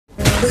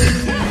My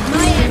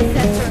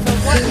ancestors are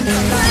watching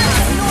from the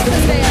high north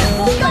of Vale.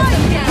 Will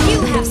guide down. You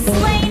have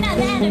slain an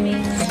enemy.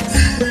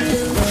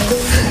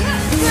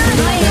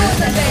 My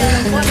north of Vale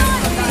are watching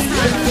from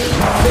the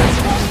high.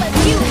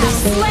 You have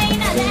slain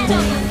an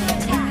enemy.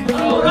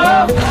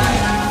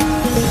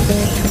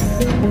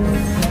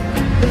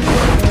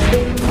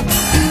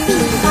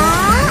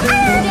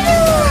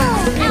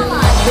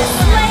 Ally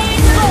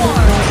slain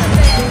more.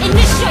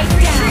 Initiate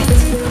retreat.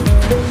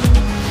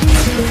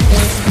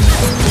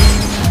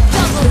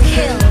 Double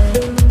kill.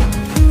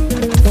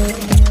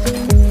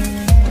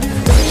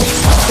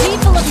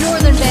 People of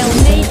Northern Vale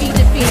may be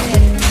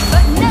defeated,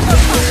 but never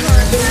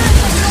conquered.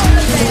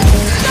 Northern Vale,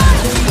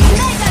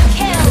 Mega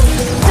kill.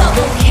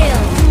 Double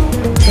kill.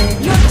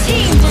 Your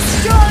team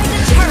destroyed the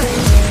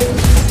turret.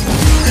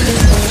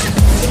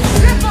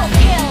 Triple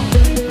kill.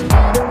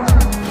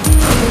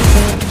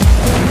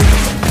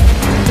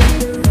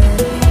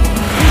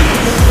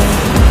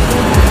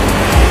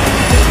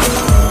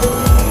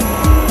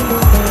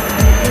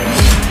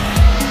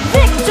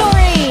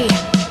 Victory!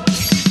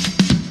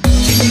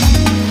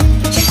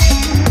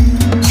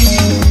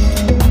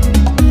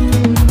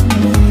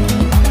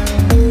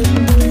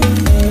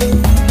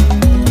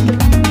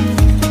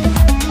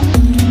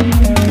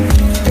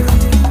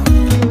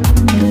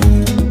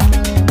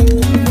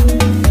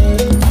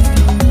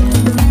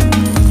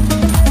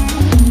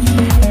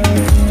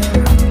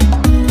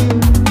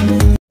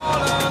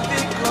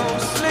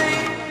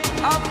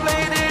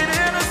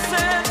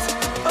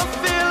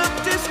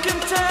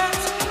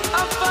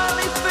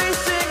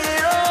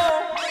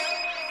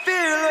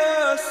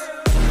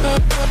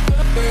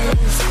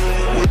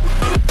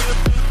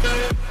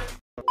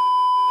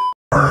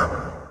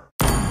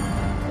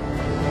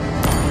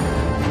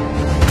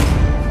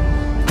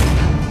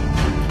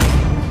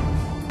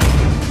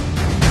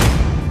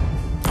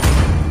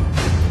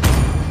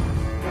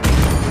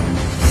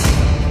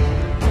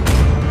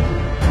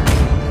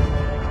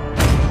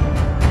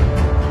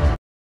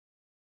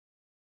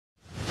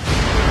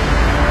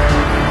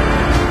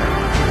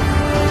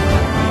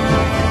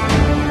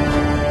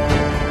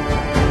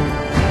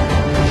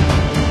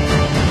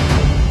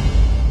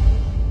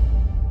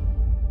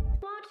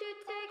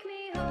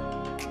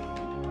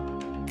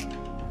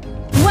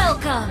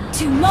 Welcome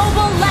to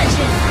Mobile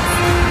Legends!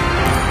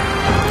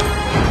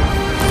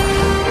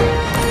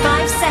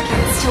 5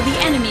 seconds till the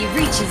enemy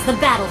reaches the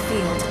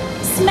battlefield.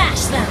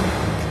 Smash them!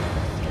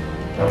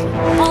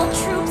 All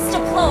troops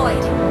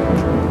deployed!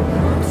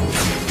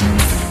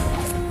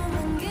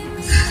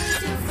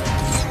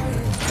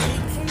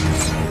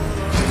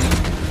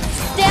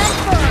 Stand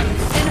firm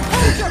and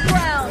hold your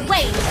ground!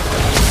 Wait!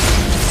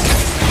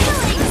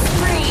 Killing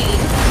spree!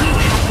 You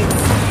have been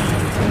slain.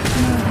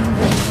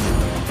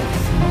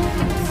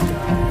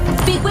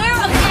 Beware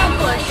of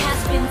ambush has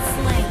been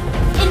slain.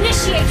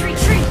 Initiate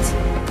retreat.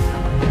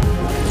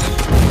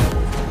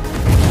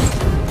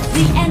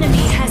 The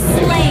enemy has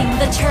slain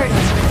the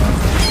turret.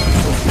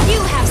 You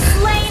have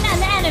slain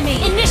an enemy.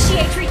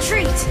 Initiate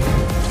retreat.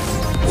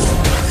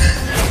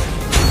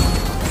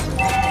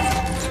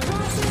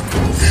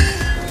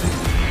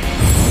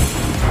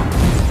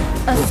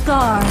 A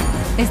scar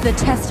is the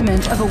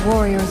testament of a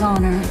warrior's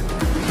honor.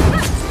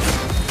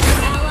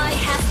 Ally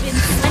has been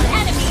slain. An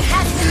enemy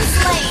has been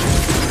slain.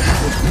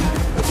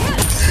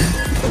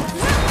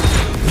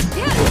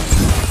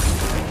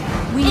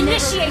 We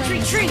Initiate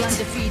retreat.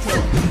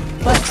 Undefeated,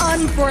 but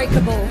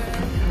unbreakable.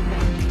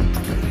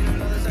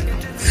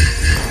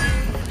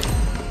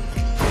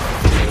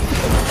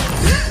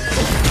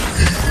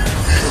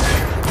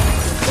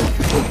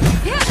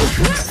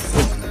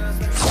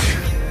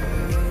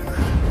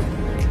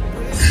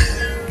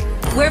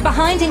 We're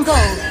behind in gold.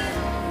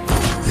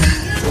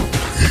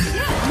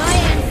 My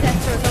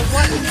ancestors are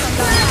watching from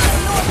the high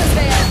north of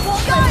Vale.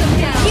 Will guide them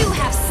down. You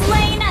have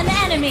slain an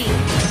enemy.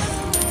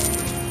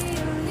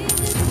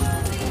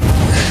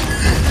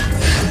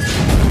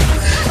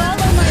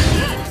 Follow my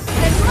lead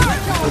and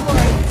march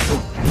onward.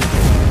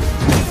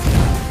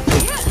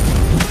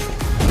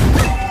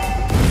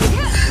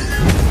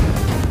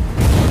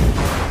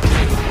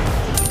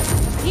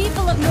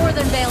 People of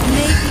Northern Vale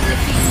may be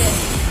defeated,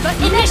 but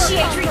Initiate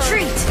never conquered.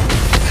 retreat.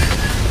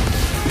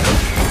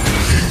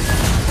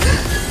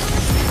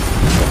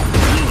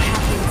 You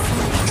have been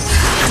slain.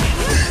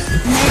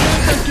 Never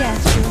forget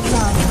your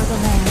love for the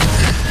land.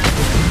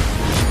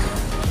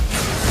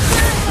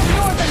 Spirits of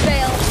Northern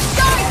Vale,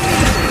 guide me!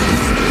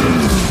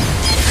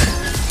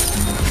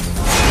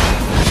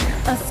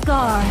 A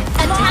scar.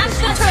 Attack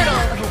the turtle.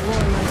 Of a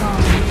warrior's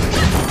honor.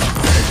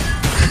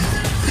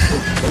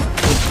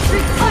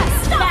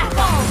 Request back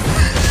off.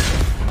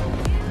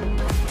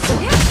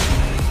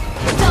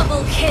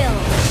 Double kill.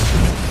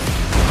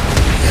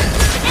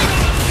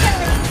 Enemy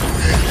killing.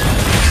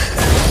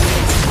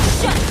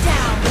 Shut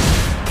down.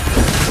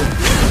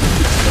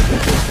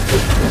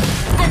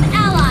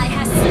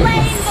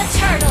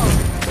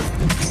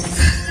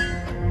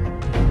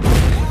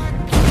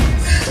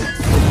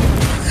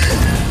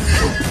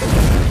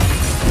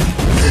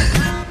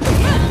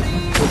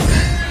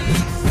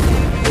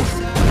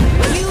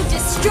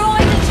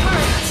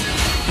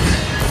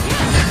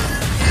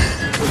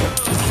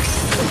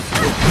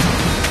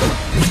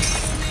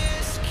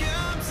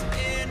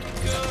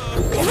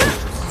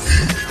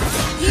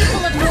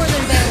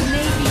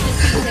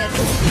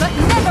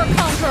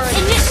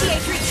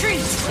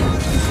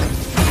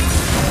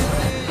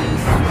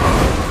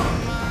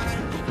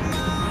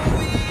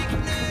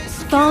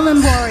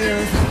 Fallen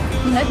warriors,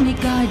 let me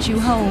guide you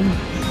home.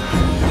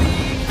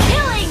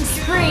 Killing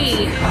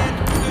spree!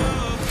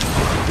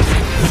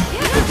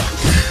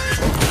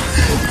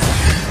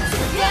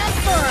 Stand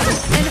firm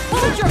and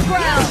hold your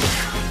ground.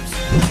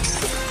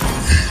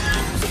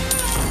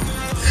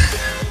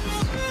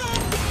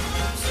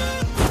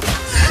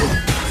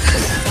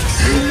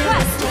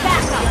 Request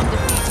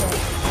backup.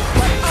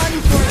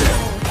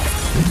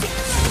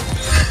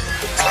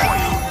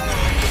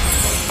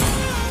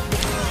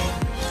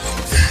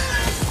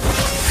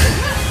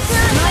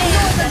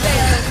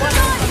 Undefeated, but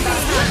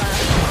unforgettable.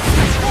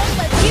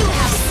 You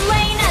have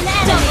slain an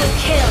enemy. Double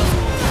kill.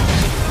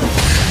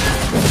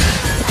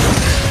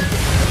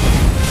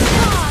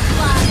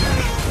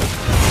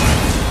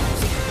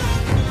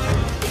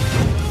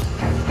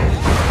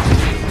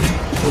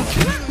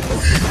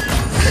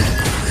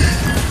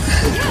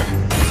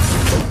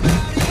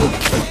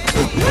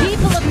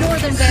 People of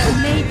Northern Vale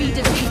may be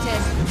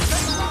defeated.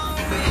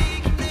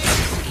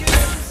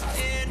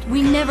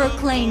 We never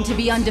claim to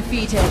be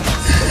undefeated,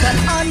 but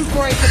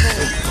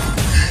unbreakable.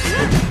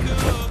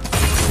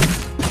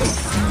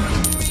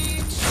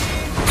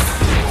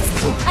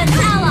 An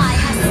ally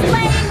has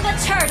slain the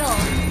turtle.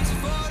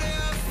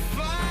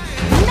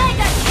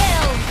 Mega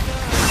kill.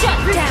 Shut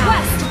down.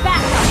 Request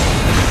backup.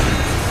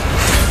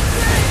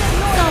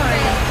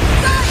 Sorry.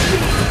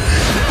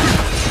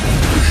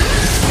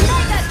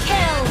 Mega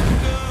kill.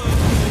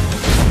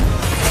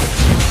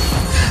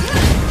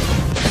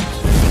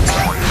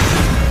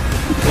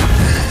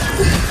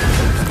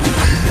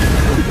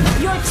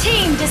 Your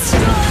team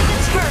destroyed the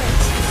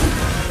turret.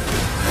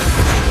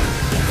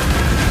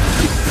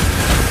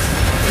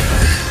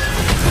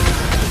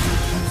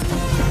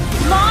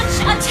 Launch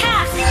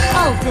attack.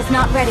 Ult is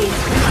not ready.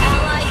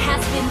 Ally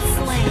has been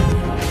slain.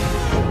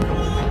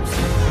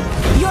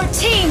 Your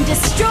team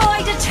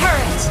destroyed a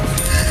turret.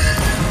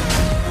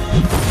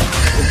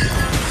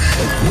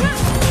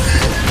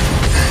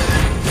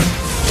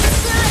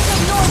 Spirit of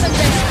Northern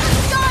Vale,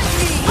 guide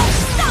me!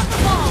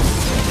 Unstoppable!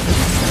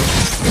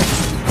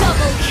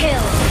 Double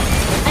kill.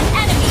 An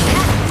enemy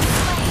has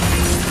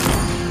been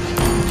slain.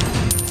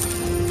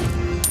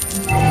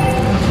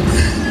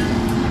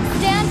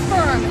 Stand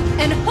firm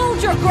and hold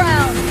your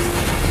ground.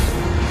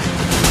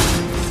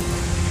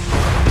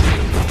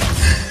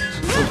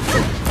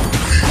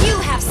 You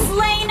have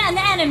slain an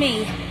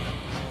enemy.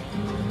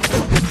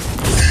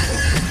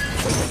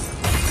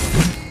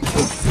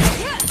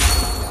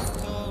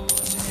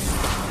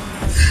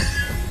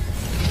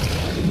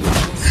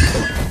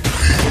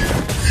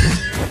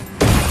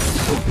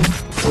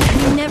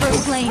 We never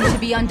claim to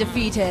be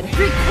undefeated.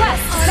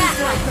 Request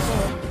backup.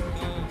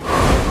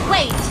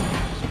 Wait.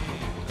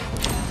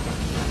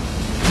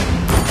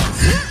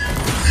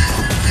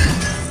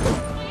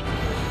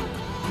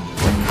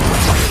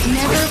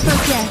 Never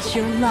forget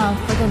your love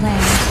for the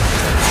land.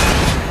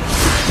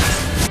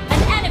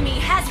 An enemy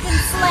has been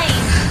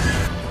slain.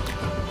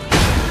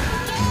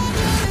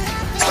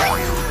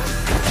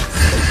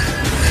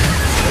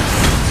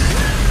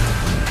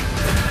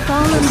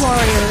 Fallen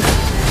warriors,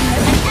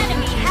 An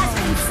enemy has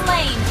been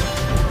slain.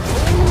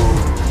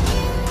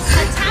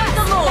 Attack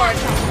the Lord.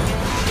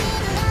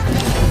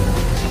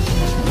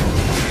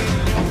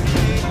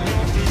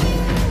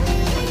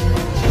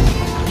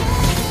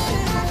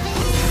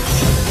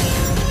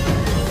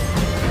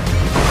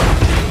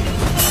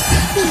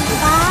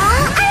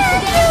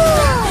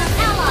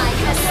 Ally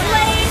has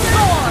slain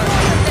Lord.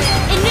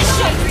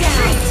 Initiate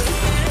retreat.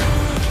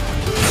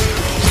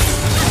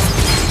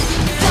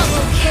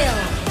 Double kill.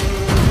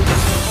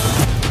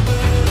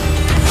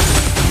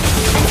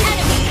 An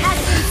enemy has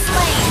been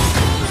slain.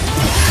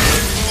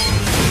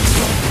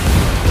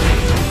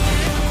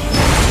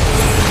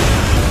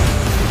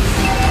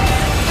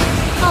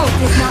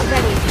 Ult is not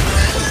ready.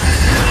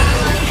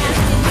 Ally has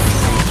been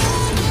slain.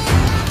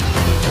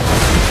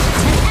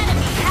 An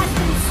enemy has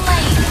been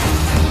slain.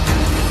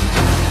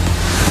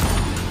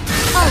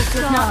 Ult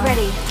is not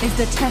ready. is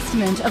the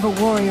testament of a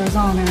warrior's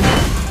honor.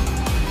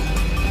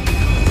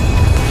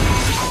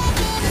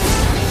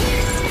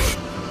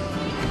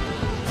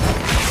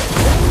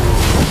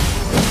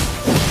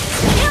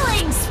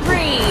 Killing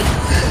spree.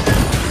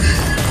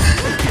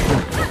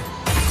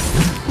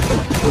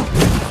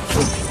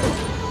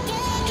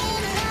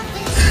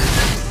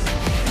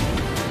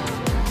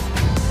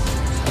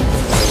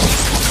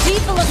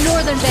 People of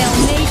Northern Vale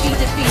may be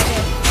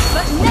defeated,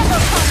 but never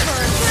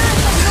conquered.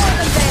 Spirit of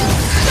Northern Vale,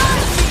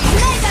 guide me!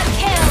 Mega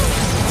kill.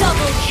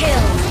 Double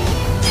kill.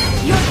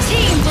 Your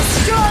team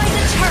destroyed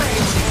a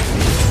turret.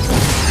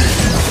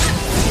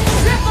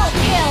 Triple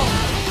kill.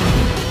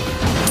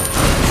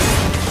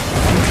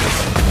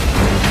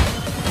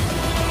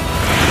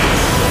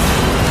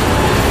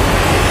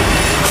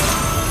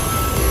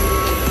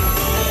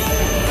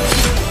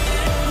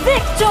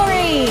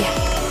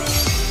 Victory!